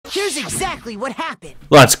Here's exactly what happened.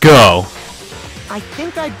 Let's go. I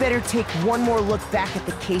think I'd better take one more look back at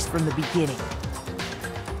the case from the beginning.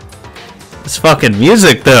 This fucking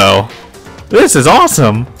music, though. This is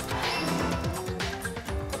awesome.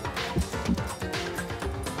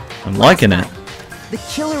 I'm liking it. The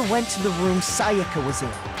killer went to the room Sayaka was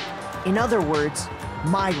in. In other words,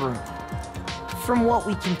 my room. From what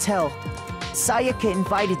we can tell, Sayaka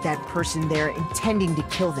invited that person there intending to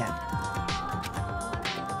kill them.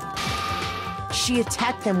 She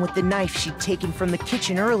attacked them with the knife she'd taken from the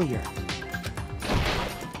kitchen earlier.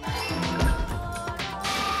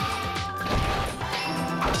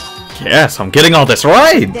 Yes, I'm getting all this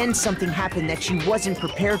right. Then something happened that she wasn't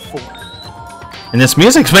prepared for. And this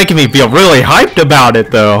music's making me feel really hyped about it,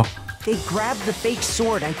 though. They grabbed the fake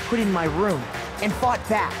sword I put in my room and fought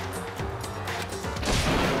back.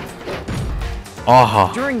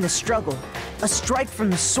 During the struggle, a strike from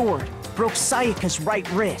the sword broke Sayaka's right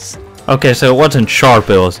wrist. Okay, so it wasn't sharp,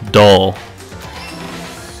 it was dull.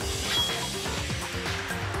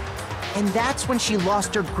 And that's when she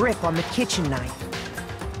lost her grip on the kitchen knife.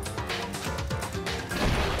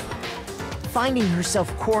 Finding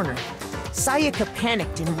herself cornered, Sayaka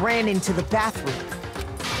panicked and ran into the bathroom.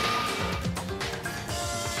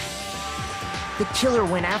 The killer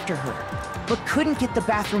went after her, but couldn't get the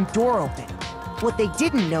bathroom door open. What they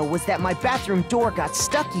didn't know was that my bathroom door got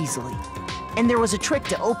stuck easily, and there was a trick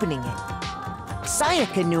to opening it.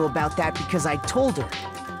 Sayaka knew about that because I told her,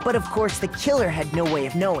 but of course the killer had no way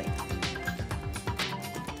of knowing.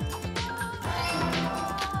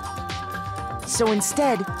 So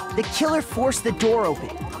instead, the killer forced the door open,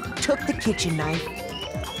 took the kitchen knife,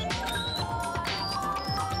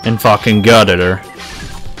 and fucking gutted her.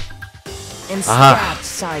 And stabbed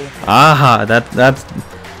Sayaka.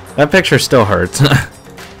 That picture still hurts.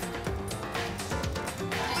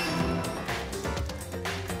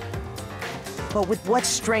 But with what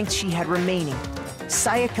strength she had remaining,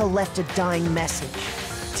 Sayaka left a dying message.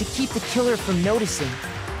 To keep the killer from noticing,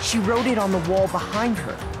 she wrote it on the wall behind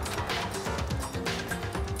her.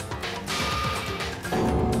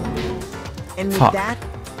 And with that,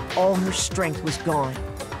 all her strength was gone.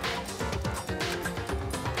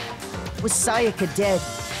 With Sayaka dead,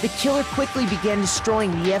 the killer quickly began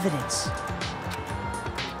destroying the evidence.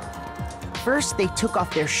 First, they took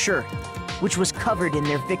off their shirt, which was covered in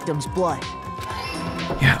their victim's blood.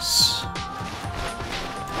 Yes.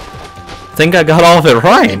 Think I got all of it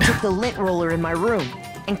right. They took the lint roller in my room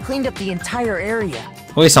and cleaned up the entire area.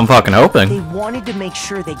 At least I'm fucking hoping. They wanted to make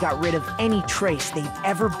sure they got rid of any trace they'd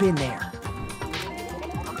ever been there.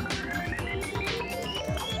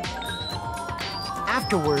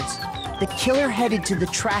 Afterwards, the killer headed to the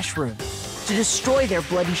trash room to destroy their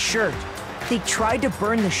bloody shirt. They tried to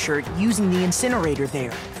burn the shirt using the incinerator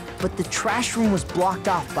there, but the trash room was blocked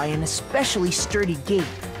off by an especially sturdy gate,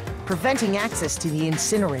 preventing access to the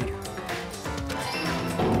incinerator.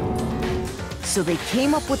 So they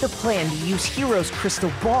came up with a plan to use Hiro's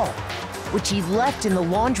crystal ball, which he left in the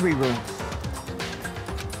laundry room.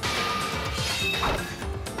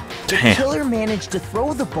 The killer managed to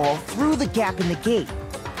throw the ball through the gap in the gate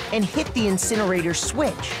and hit the incinerator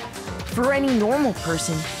switch. For any normal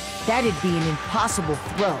person, that'd be an impossible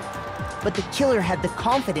throw, but the killer had the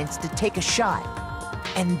confidence to take a shot.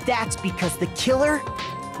 And that's because the killer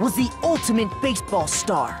was the ultimate baseball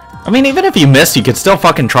star. I mean, even if you missed, you could still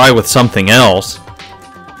fucking try with something else.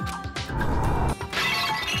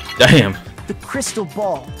 Damn. The crystal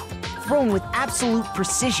ball, thrown with absolute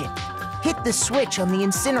precision, hit the switch on the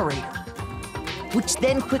incinerator, which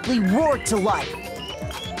then quickly roared to life.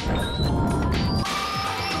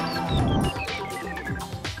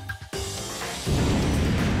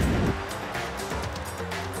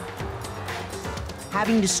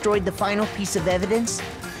 Having destroyed the final piece of evidence,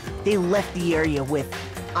 they left the area with,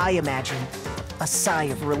 I imagine, a sigh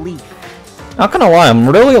of relief. Not gonna lie, I'm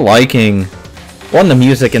really liking, one, the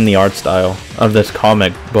music and the art style of this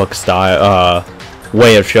comic book style,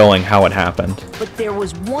 way of showing how it happened. But there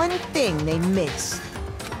was one thing they missed.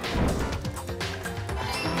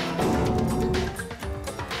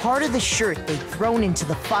 Part of the shirt they'd thrown into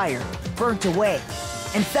the fire burnt away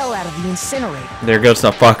and fell out of the incinerator. There goes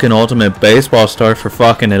the fucking ultimate baseball star for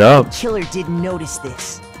fucking it up. The killer didn't notice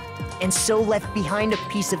this, and so left behind a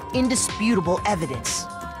piece of indisputable evidence.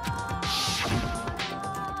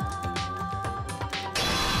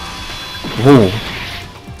 Ooh.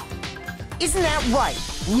 Isn't that right,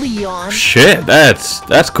 Leon? Shit,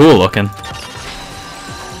 that's cool looking.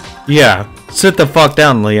 Yeah, sit the fuck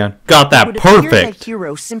down, Leon. Got that It would appear perfect. that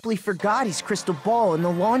Hiro simply forgot his crystal ball in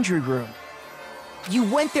the laundry room. You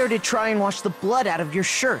went there to try and wash the blood out of your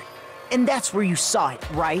shirt, And that's where you saw it,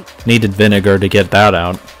 right? Needed vinegar to get that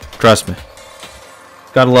out. Trust me.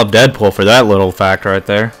 Gotta love Deadpool for that little fact right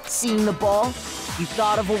there. Seeing the ball, you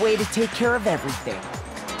thought of a way to take care of everything.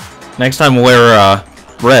 Next time wear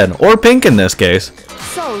red, or pink in this case.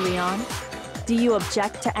 So, Leon, do you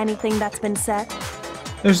object to anything that's been said?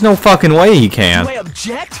 There's no fucking way he can. Do I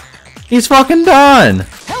object? He's fucking done!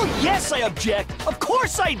 Hell yes I object! Of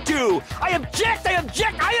course I do! I object! I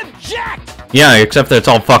object! I object! Yeah, except that it's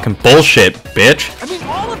all fucking bullshit, bitch. I mean,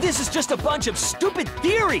 all of this is just a bunch of stupid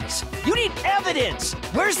theories! You need evidence!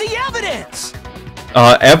 Where's the evidence?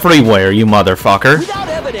 Everywhere, you motherfucker. Without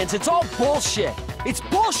evidence, it's all bullshit! It's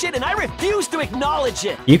bullshit and I refuse to acknowledge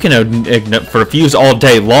it! You can refuse all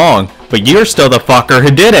day long, but you're still the fucker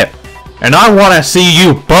who did it! And I wanna see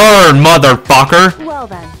you burn, motherfucker! Well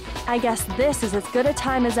then, I guess this is as good a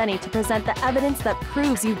time as any to present the evidence that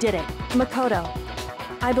proves you did it. Makoto,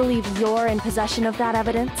 I believe you're in possession of that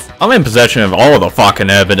evidence? I'm in possession of all of the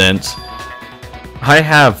fucking evidence. I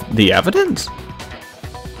have the evidence?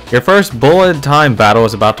 Your first bullet time battle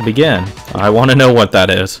is about to begin. I want to know what that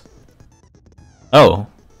is. Oh.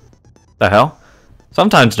 The hell?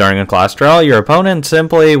 Sometimes during a class trial, your opponent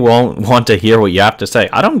simply won't want to hear what you have to say.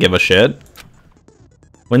 I don't give a shit.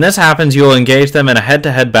 When this happens, you will engage them in a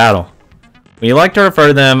head-to-head battle. We like to refer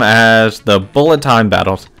to them as the bullet time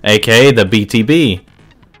battles, aka the BTB,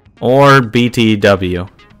 or BTW.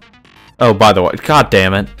 Oh, by the way, god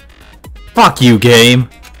damn it. Fuck you, game!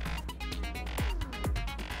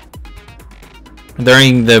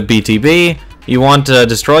 During the BTB, you want to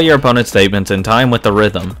destroy your opponent's statements in time with the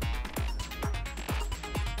rhythm.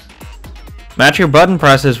 Match your button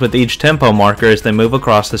presses with each tempo marker as they move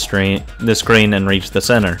across the screen and reach the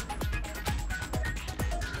center.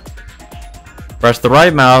 Press the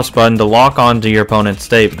right mouse button to lock onto your opponent's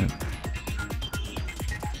statement.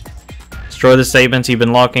 Destroy the statements you've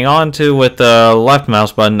been locking onto with the left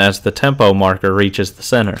mouse button as the tempo marker reaches the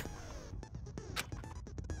center.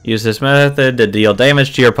 Use this method to deal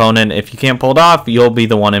damage to your opponent. If you can't pull it off, you'll be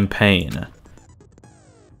the one in pain.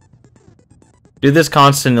 Do this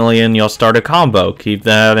constantly and you'll start a combo. Keep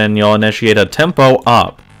that and you'll initiate a tempo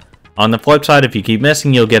up. On the flip side, if you keep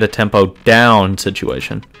missing, you'll get a tempo down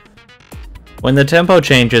situation. When the tempo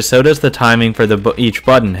changes, so does the timing for each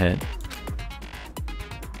button hit.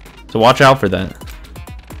 So watch out for that.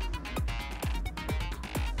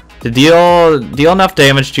 To deal enough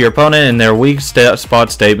damage to your opponent and their weak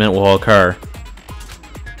spot statement will occur.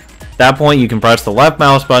 At that point, you can press the left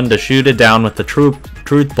mouse button to shoot it down with the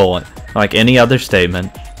truth bullet, like any other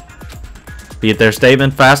statement. Beat their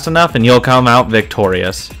statement fast enough and you'll come out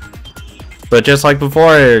victorious. But just like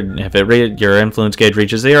before, if your influence gauge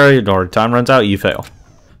reaches 0 or time runs out, you fail.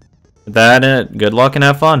 With that, good luck and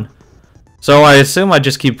have fun. So I assume I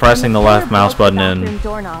just keep pressing the left mouse button in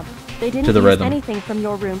they didn't to the use rhythm. Anything from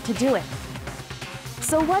your room to do it.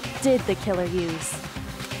 So what did the killer use?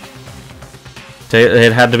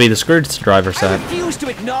 It had to be the screwdriver set. I refuse to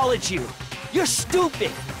acknowledge you! You're stupid!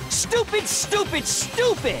 Stupid, stupid,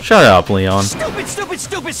 stupid! Shut up, Leon. Stupid, stupid,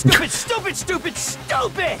 stupid, stupid, stupid, stupid,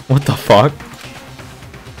 stupid! What the fuck?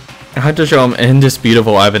 I had to show him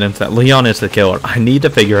indisputable evidence that Leon is the killer. I need to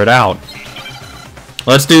figure it out.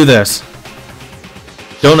 Let's do this.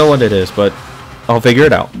 Don't know what it is, but I'll figure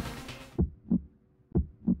it out.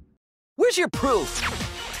 Where's your proof?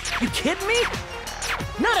 You kidding me?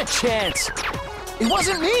 Not a chance! It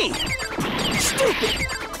wasn't me! Stupid!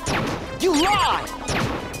 You lie!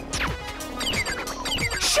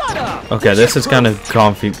 Shut up! Okay, this is kind of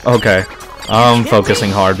confusing. Okay, I'm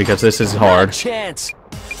focusing hard because this is hard. Not a chance!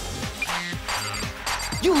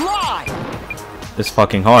 You lie! It's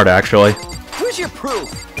fucking hard, actually. Where's your proof?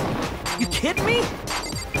 You kidding me?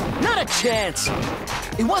 Not a chance!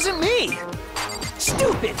 It wasn't me!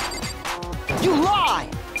 Stupid! You lie!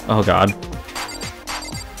 Oh god.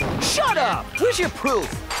 Shut up! Where's your proof?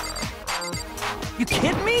 You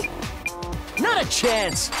kidding me? Not a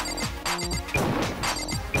chance!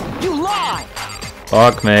 You lie!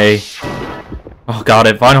 Fuck me. Oh god,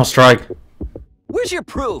 it final strike. Where's your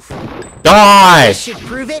proof? Die! This should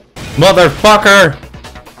prove it. Motherfucker!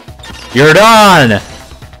 You're done!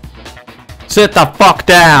 Sit the fuck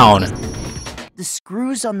down! The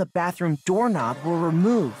screws on the bathroom doorknob were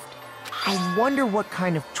removed. I wonder what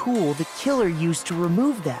kind of tool the killer used to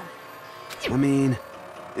remove them. I mean,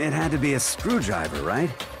 it had to be a screwdriver,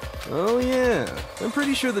 right? Oh yeah, I'm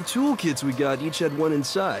pretty sure the toolkits we got each had one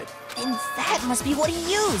inside. And that must be what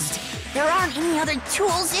he used. There aren't any other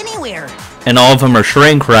tools anywhere. And all of them are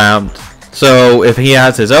shrink wrapped. So if he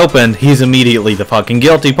has his opened, he's immediately the fucking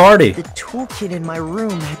guilty party. The toolkit in my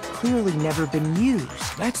room had clearly never been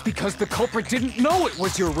used. That's because the culprit didn't know it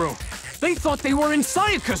was your room. They thought they were in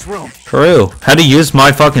Sayaka's room. True. Had he used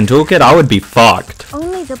my fucking toolkit, I would be fucked.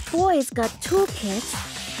 Only the boys got toolkits,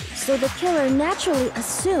 so the killer naturally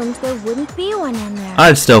assumed there wouldn't be one in there.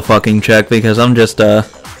 I'd still fucking check because I'm just,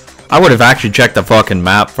 I would have actually checked the fucking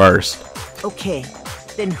map first. Okay,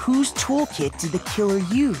 then whose toolkit did the killer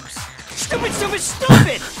use? Stupid, stupid,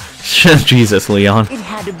 stupid! Jesus, Leon. It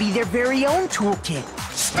had to be their very own toolkit.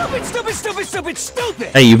 Stupid, stupid, stupid, stupid, stupid!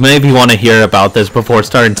 Hey, you maybe want to hear about this before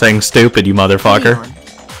starting saying stupid, you motherfucker. Leon,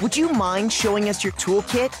 would you mind showing us your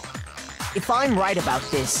toolkit? If I'm right about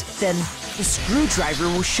this, then the screwdriver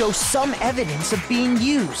will show some evidence of being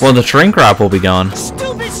used. Well, the shrink wrap will be gone.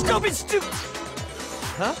 Stupid, stupid, stupid!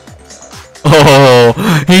 Huh?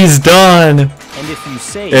 Oh, he's done. And if you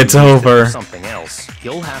say It's you used it over. for something else,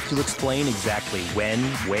 you'll have to explain exactly when,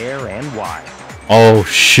 where, and why. Oh,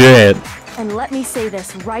 shit. And let me say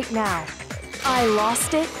this right now. I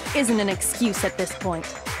lost it isn't an excuse at this point.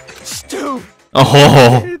 Stu!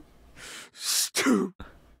 Oh. Stu!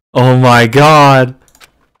 Oh my god.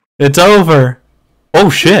 It's over. Oh,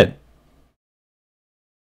 shit.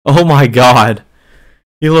 Oh my god.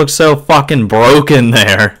 You look so fucking broken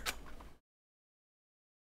there.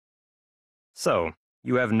 So,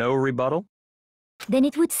 you have no rebuttal? Then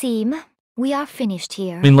it would seem we are finished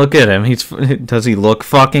here. I mean, look at him. Does he look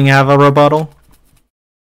fucking have a rebuttal?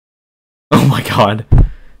 Oh my god.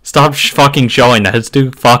 Stop fucking showing that. It's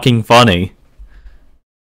too fucking funny.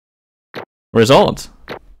 Results.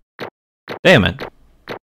 Damn it.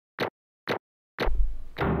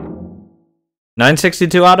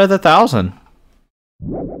 962 out of the 1,000.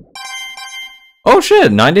 Oh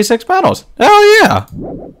shit, 96 battles. Hell yeah.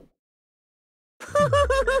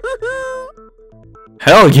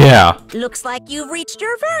 Hell yeah. Looks like you've reached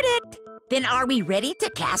your verdict. Then are we ready to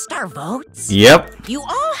cast our votes? Yep. You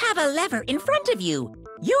all have a lever in front of you.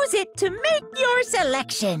 Use it to make your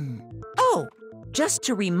selection. Oh, just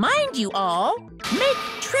to remind you all, make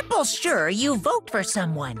triple sure you vote for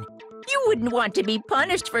someone. You wouldn't want to be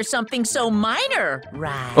punished for something so minor,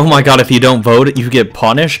 right? Oh my god, if you don't vote, you get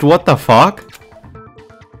punished? What the fuck?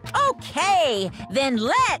 Okay, then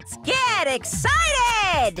let's get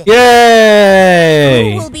excited!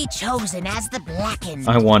 Yay! Who will be chosen as the blackened?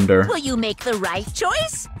 I wonder. Will you make the right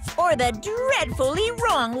choice or the dreadfully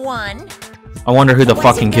wrong one? I wonder who the What's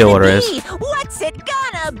fucking it gonna killer is. be? What's it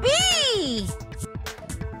gonna be?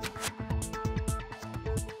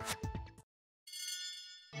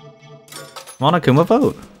 Monokuma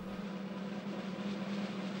vote.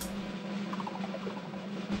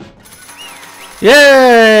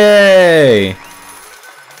 Yay!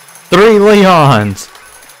 3 Leons.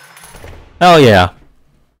 Hell yeah.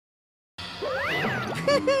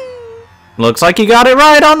 Looks like you got it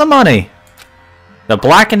right on the money. The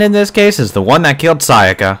blackened in this case is the one that killed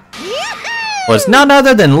Sayaka. Was none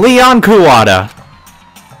other than Leon Kuwata.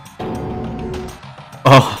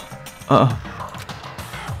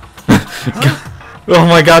 Oh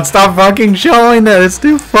my god, stop fucking showing that. It's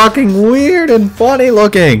too fucking weird and funny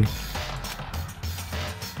looking.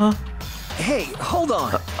 Hey, hold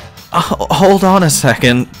on. Hold on a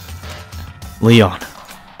second. Leon.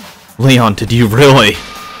 Leon, did you really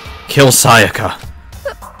kill Sayaka?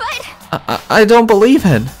 But I don't believe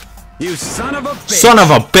it. You son of a bitch! Son of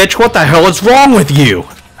a bitch, what the hell is wrong with you?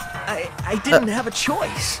 I didn't have a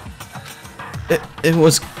choice. It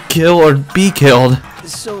was kill or be killed.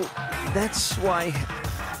 So, that's why...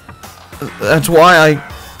 That's why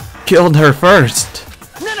I killed her first.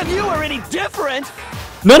 None of you are any different!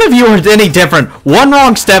 None of you are any different. One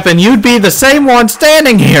wrong step and you'd be the same one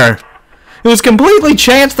standing here. It was completely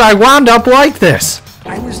chance that I wound up like this.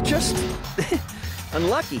 I was just...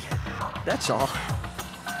 unlucky. That's all.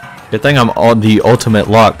 Good thing I'm on the ultimate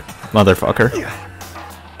luck, motherfucker.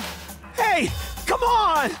 Hey! Come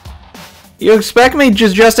on! You expect me to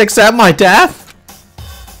just accept my death?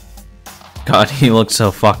 God, he looks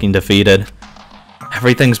so fucking defeated.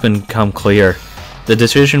 Everything's become clear. The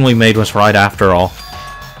decision we made was right after all.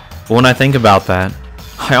 But when I think about that,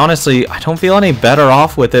 I don't feel any better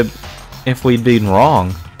off with it if we'd been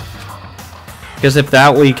wrong. Because if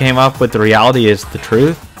that we came up with the reality is the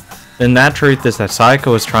truth, then that truth is that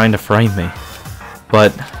Sayaka was trying to frame me.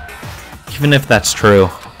 But even if that's true,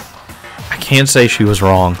 I can't say she was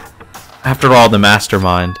wrong. After all, the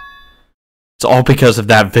mastermind. It's all because of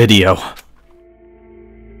that video.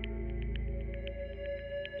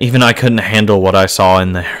 Even I couldn't handle what I saw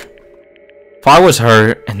in there. If I was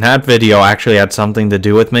her, and that video actually had something to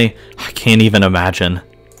do with me, I can't even imagine.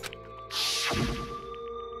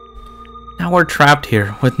 Now we're trapped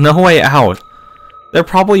here with no way out. They're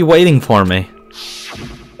probably waiting for me.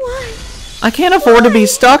 Why? I can't afford to be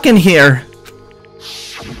stuck in here.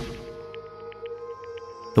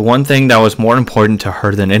 The one thing that was more important to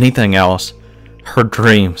her than anything else, her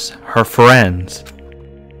dreams, her friends.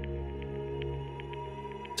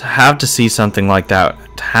 To have to see something like that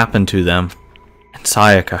happen to them. And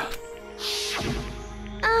Sayaka.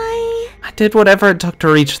 I did whatever it took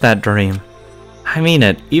to reach that dream. I mean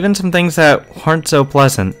it, even some things that weren't so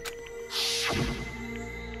pleasant.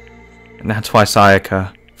 And that's why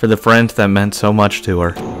Sayaka, for the friend that meant so much to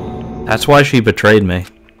her, that's why she betrayed me.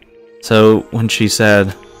 So when she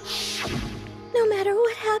said, No matter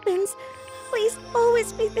what happens, please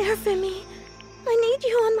always be there for me. I need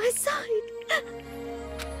you on my side.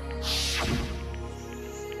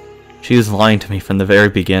 she was lying to me from the very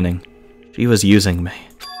beginning. She was using me.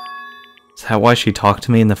 Is that why she talked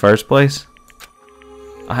to me in the first place?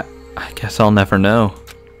 I guess I'll never know.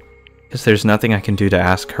 Because there's nothing I can do to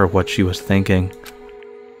ask her what she was thinking.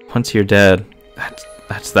 Once you're dead,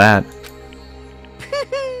 that's that.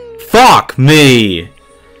 Fuck me!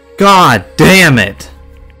 God damn it!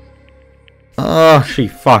 Oh, she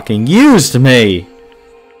fucking used me!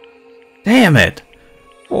 Damn it!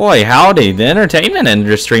 Boy, howdy, the entertainment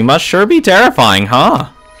industry must sure be terrifying, huh?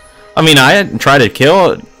 I mean,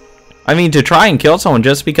 to try and kill someone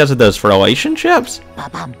just because of those relationships?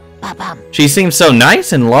 She seems so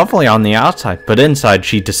nice and lovely on the outside, but inside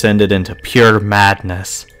she descended into pure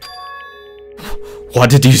madness. What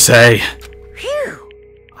did you say?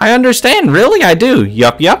 I understand, really I do.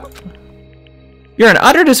 Yup. You're in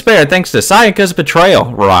utter despair thanks to Sayaka's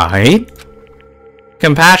betrayal, right?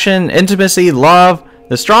 Compassion, intimacy, love.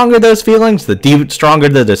 The stronger those feelings, the stronger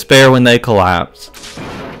the despair when they collapse.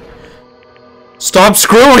 Stop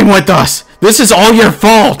screwing with us! This is all your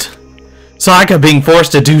fault! Sayaka being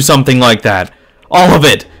forced to do something like that. All of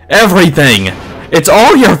it. Everything. It's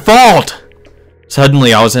all your fault!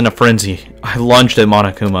 Suddenly I was in a frenzy. I lunged at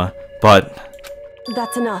Monokuma, but...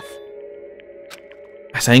 That's enough.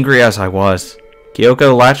 As angry as I was,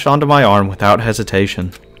 Kyoko latched onto my arm without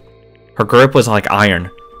hesitation. Her grip was like iron.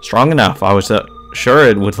 Strong enough, I was sure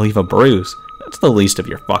it would leave a bruise. That's the least of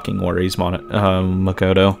your fucking worries,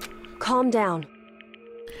 Makoto. Calm down.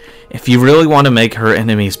 If you really want to make her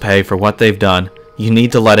enemies pay for what they've done, you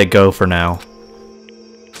need to let it go for now.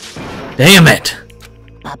 Damn it!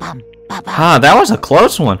 That was a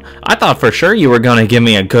close one. I thought for sure you were going to give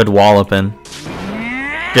me a good walloping.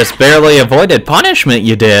 Just barely avoided punishment,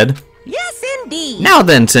 you did. Yes, indeed. Now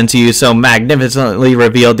then, since you so magnificently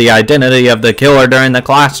revealed the identity of the killer during the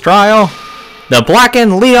class trial, the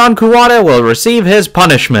blackened Leon Kuwata will receive his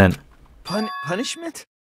punishment. Punishment?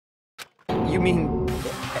 You mean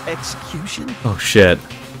execution? Oh shit.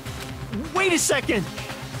 Wait a second!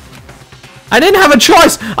 I didn't have a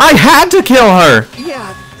choice! I had to kill her!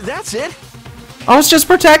 Yeah, that's it. I was just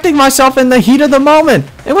protecting myself in the heat of the moment.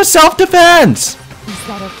 It was self-defense! Is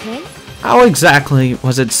that okay? How exactly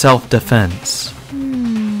was it self-defense?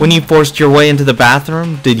 When you forced your way into the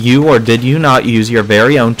bathroom, did you or did you not use your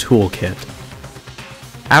very own toolkit?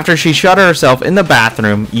 After she shut herself in the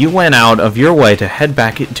bathroom, you went out of your way to head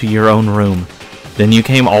back into your own room. Then you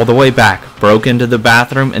came all the way back, broke into the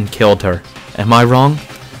bathroom, and killed her. Am I wrong?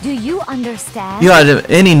 Do you understand? You had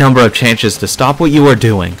any number of chances to stop what you were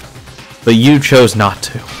doing, but you chose not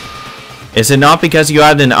to. Is it not because you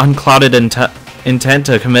had an unclouded intent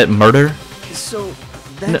to commit murder? So,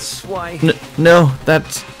 that's why... No,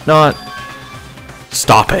 that's not...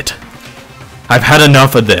 Stop it. I've had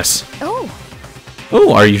enough of this.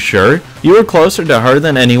 Oh, are you sure? You were closer to her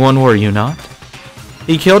than anyone, were you not?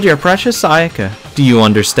 He killed your precious Sayaka. Do you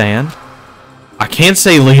understand? I can't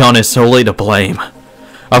say Leon is solely to blame.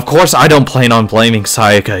 Of course, I don't plan on blaming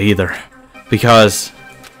Sayaka either. Because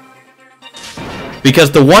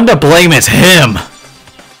the one to blame is him!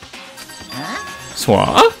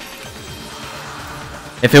 Swa?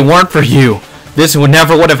 If it weren't for you, this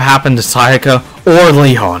never would have happened to Sayaka or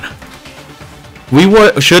Leon.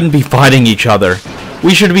 We shouldn't be fighting each other.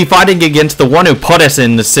 We should be fighting against the one who put us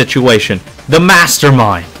in this situation. The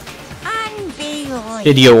mastermind. Unbelievable.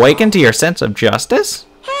 Did you awaken to your sense of justice?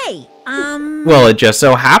 Hey, Well, it just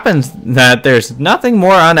so happens that there's nothing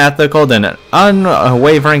more unethical than an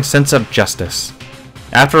unwavering sense of justice.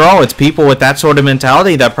 After all, it's people with that sort of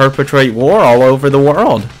mentality that perpetrate war all over the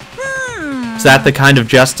world. Is that the kind of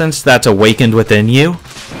justice that's awakened within you?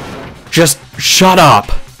 Just shut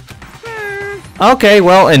up. Okay,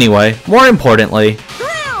 well, anyway, more importantly,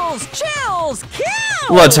 thrills, chills, kills!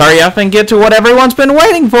 let's hurry up and get to what everyone's been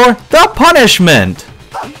waiting for, the punishment!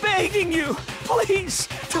 I'm begging you, please,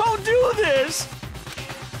 don't do this!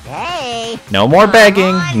 Hey! No more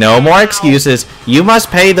begging, no more excuses. You must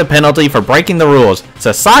pay the penalty for breaking the rules.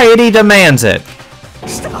 Society demands it.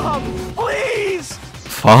 Stop! Please!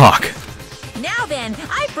 Fuck. Now then,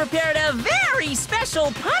 I prepared a very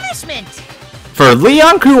special punishment! For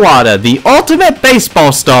Leon Kuwata, the ultimate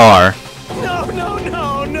baseball star. No, no,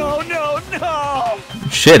 no, no, no, no!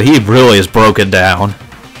 Shit, he really is broken down.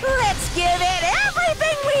 Let's give it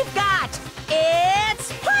everything we've got!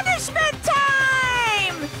 It's punishment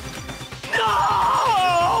time!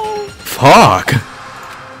 No! Fuck.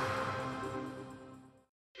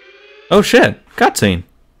 Oh shit, cutscene.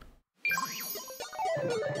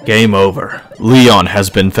 Game over. Leon has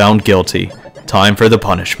been found guilty. Time for the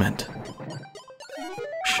punishment.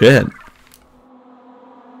 Shit.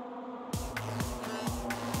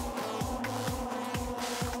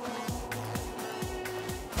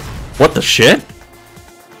 What the shit?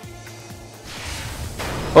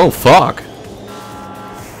 Oh fuck.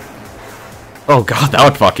 Oh god, that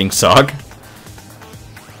would fucking suck.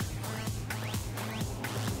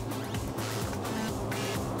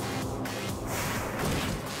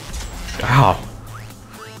 Ow.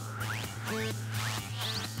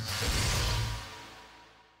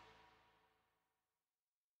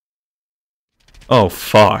 Oh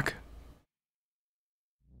fuck.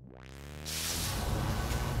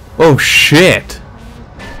 Oh shit.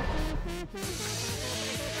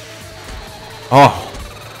 Oh.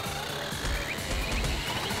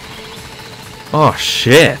 Oh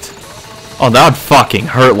shit. Oh, that would fucking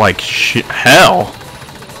hurt like hell.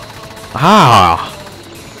 Ah.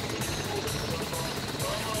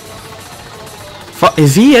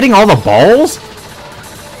 Is he hitting all the balls?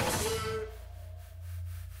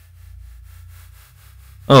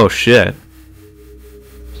 Oh shit.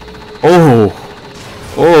 Oh.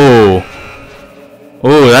 Oh.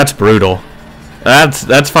 Oh, that's brutal.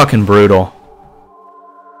 That's fucking brutal.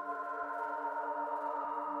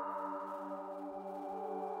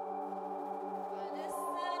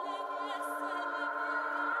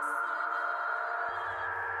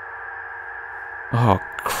 Oh,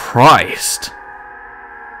 Christ.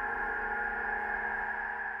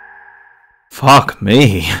 Fuck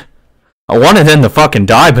me. I wanted him to fucking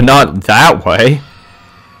die, but not that way.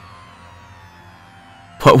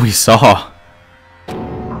 What we saw.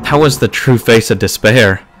 That was the true face of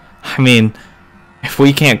despair. I mean, if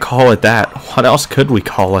we can't call it that, what else could we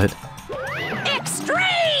call it?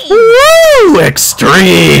 Extreme! Woo!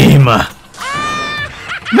 Extreme!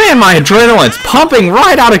 Man, my adrenaline's pumping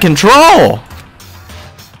right out of control!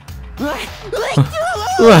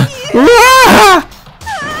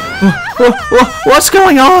 What's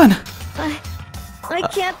going on? I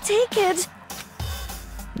can't take it.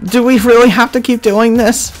 Do we really have to keep doing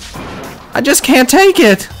this? I just can't take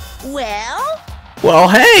it. Well? Well,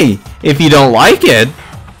 hey, if you don't like it.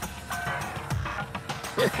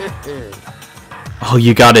 All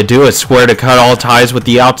you gotta do is swear to cut all ties with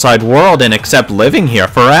the outside world and accept living here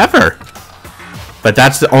forever. But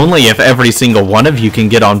that's only if every single one of you can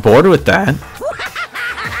get on board with that.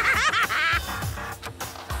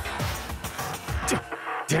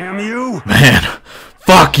 Damn you! Man,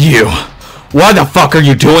 fuck you! Why the fuck are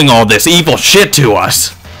you doing all this evil shit to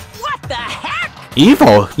us? What the heck?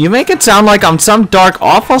 Evil? You make it sound like I'm some dark,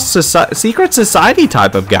 awful secret society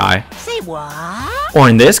type of guy. Say what? Or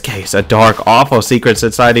in this case, a dark, awful secret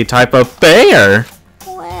society type of bear.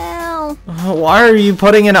 Well... Why are you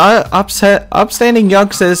putting an upstanding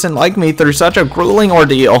young citizen like me through such a grueling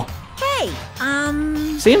ordeal? Hey,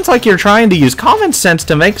 Seems like you're trying to use common sense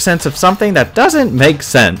to make sense of something that doesn't make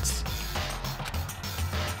sense.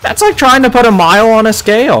 That's like trying to put a mile on a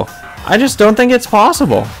scale. I just don't think it's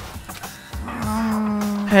possible.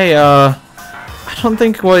 Hey, I don't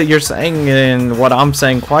think what you're saying and what I'm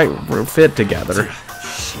saying quite fit together.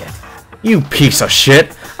 Shit. You piece of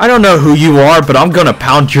shit. I don't know who you are, but I'm gonna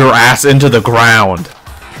pound your ass into the ground.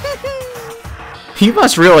 You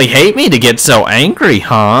must really hate me to get so angry,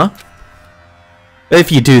 huh? If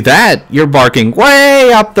you do that, you're barking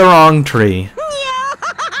way up the wrong tree.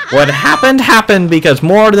 What happened happened because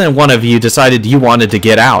more than one of you decided you wanted to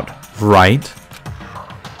get out, right?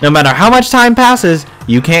 No matter how much time passes,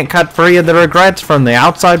 you can't cut free of the regrets from the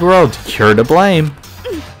outside world. You're to blame.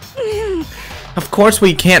 Of course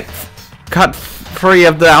we can't cut free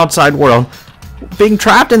of the outside world. Being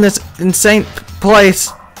trapped in this insane place.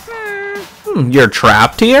 You're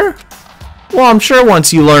trapped here? Well, I'm sure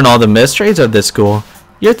once you learn all the mysteries of this school,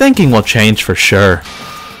 your thinking will change for sure.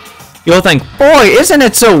 You'll think, boy, isn't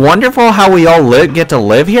it so wonderful how we all get to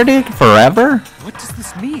live here forever? What does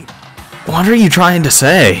this mean? What are you trying to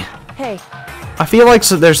say? Hey, I feel like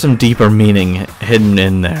there's some deeper meaning hidden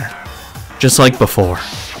in there. Just like before.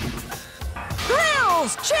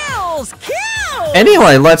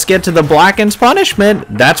 Anyway, let's get to the Blackened's punishment.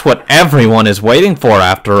 That's what everyone is waiting for,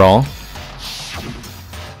 after all.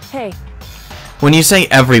 Hey. When you say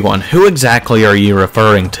everyone, who exactly are you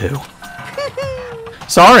referring to?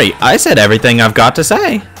 Sorry, I said everything I've got to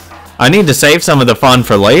say. I need to save some of the fun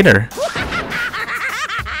for later.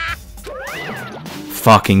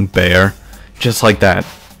 Fucking bear. Just like that,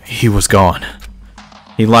 he was gone.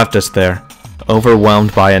 He left us there,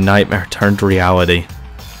 overwhelmed by a nightmare turned reality.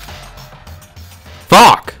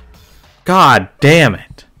 Fuck! God damn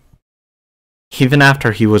it. Even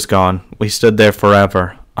after he was gone, we stood there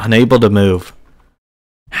forever, unable to move.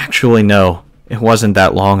 Actually, no, it wasn't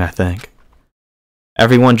that long, I think.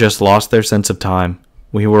 Everyone just lost their sense of time.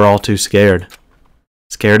 We were all too scared.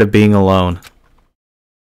 Scared of being alone.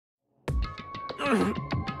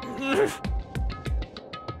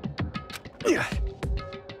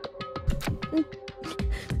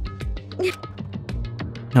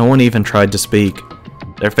 No one even tried to speak.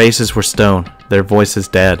 Their faces were stone, their voices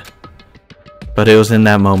dead. But it was in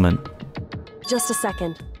that moment. Just a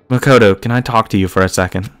second. Makoto, can I talk to you for a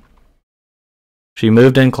second? She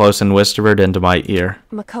moved in close and whispered into my ear.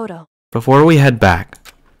 Makoto. Before we head back,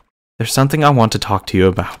 there's something I want to talk to you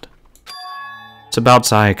about. It's about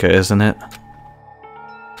Sayaka, isn't it?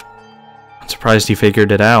 I'm surprised you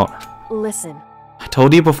figured it out. Listen. I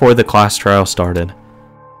told you before the class trial started.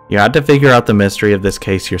 You had to figure out the mystery of this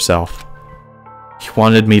case yourself. You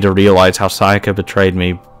wanted me to realize how Sayaka betrayed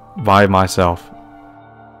me by myself.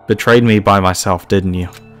 Betrayed me by myself, didn't you?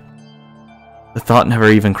 The thought never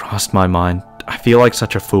even crossed my mind. I feel like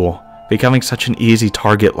such a fool, becoming such an easy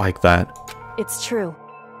target like that. It's true.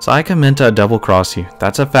 Sayaka meant to double-cross you.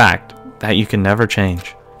 That's a fact that you can never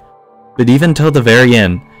change. But even till the very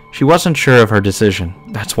end, she wasn't sure of her decision.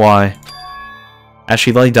 That's why, as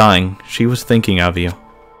she lay dying, she was thinking of you.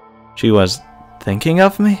 She was thinking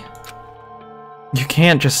of me? You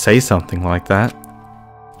can't just say something like that.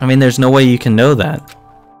 I mean, there's no way you can know that.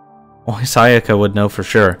 Only Sayaka would know for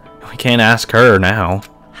sure. We can't ask her now.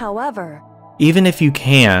 However, even if you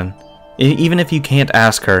can't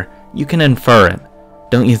ask her, you can infer it,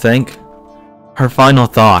 don't you think? Her final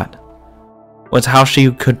thought was how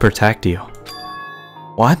she could protect you.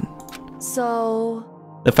 What? So...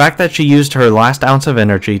 The fact that she used her last ounce of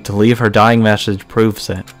energy to leave her dying message proves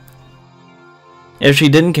it. If she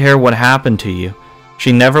didn't care what happened to you,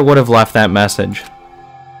 she never would have left that message.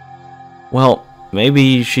 Well,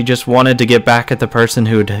 maybe she just wanted to get back at the person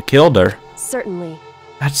who had killed her. Certainly.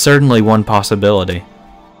 That's certainly one possibility.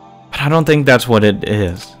 But I don't think that's what it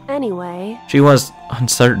is. Anyway... She was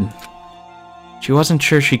uncertain. She wasn't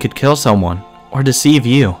sure she could kill someone, or deceive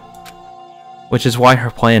you. Which is why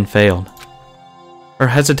her plan failed. Her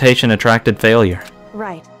hesitation attracted failure.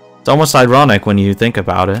 Right. It's almost ironic when you think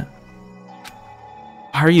about it.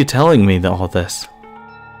 Why are you telling me all this?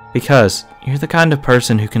 Because you're the kind of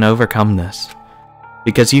person who can overcome this.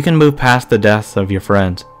 Because you can move past the deaths of your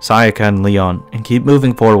friends, Sayaka and Leon, and keep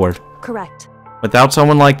moving forward. Correct. Without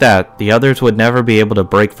someone like that, the others would never be able to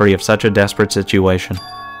break free of such a desperate situation.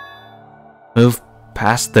 Move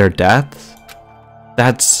past their deaths?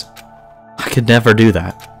 I could never do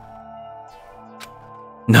that.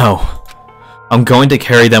 No. I'm going to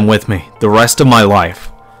carry them with me the rest of my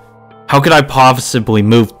life. How could I possibly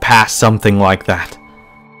move past something like that?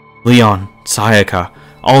 Leon, Sayaka,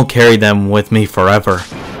 I'll carry them with me forever.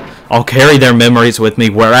 I'll carry their memories with me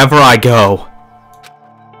wherever I go.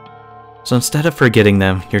 So instead of forgetting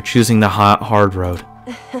them, you're choosing the hard road.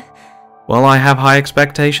 Well, I have high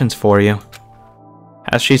expectations for you.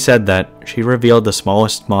 As she said that, she revealed the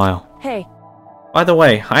smallest smile. Hey. By the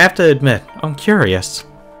way, I have to admit, I'm curious.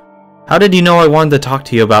 How did you know I wanted to talk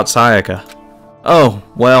to you about Sayaka? Oh,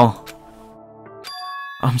 well...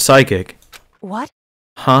 I'm psychic. What?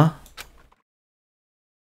 Huh?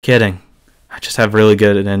 Kidding. I just have really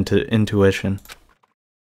good intuition.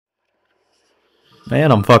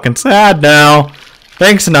 Man, I'm fucking sad now.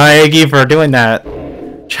 Thanks, Naegi, for doing that.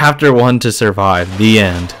 Chapter 1 to survive. The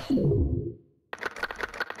end.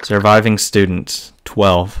 Surviving students.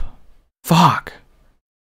 12. Fuck.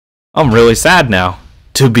 I'm really sad now.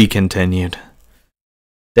 To be continued.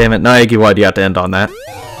 Damn it, Naegi, why'd you have to end on that?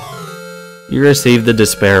 You received the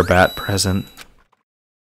Despair Bat present.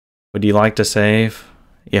 Would you like to save?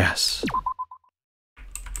 Yes.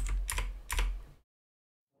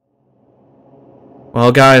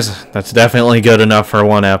 Well, guys, that's definitely good enough for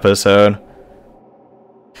one episode.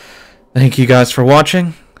 Thank you guys for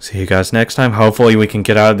watching. See you guys next time. Hopefully we can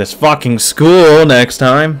get out of this fucking school next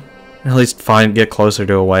time. At least get closer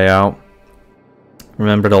to a way out.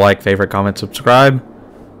 Remember to like, favorite, comment, subscribe.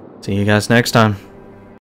 See you guys next time.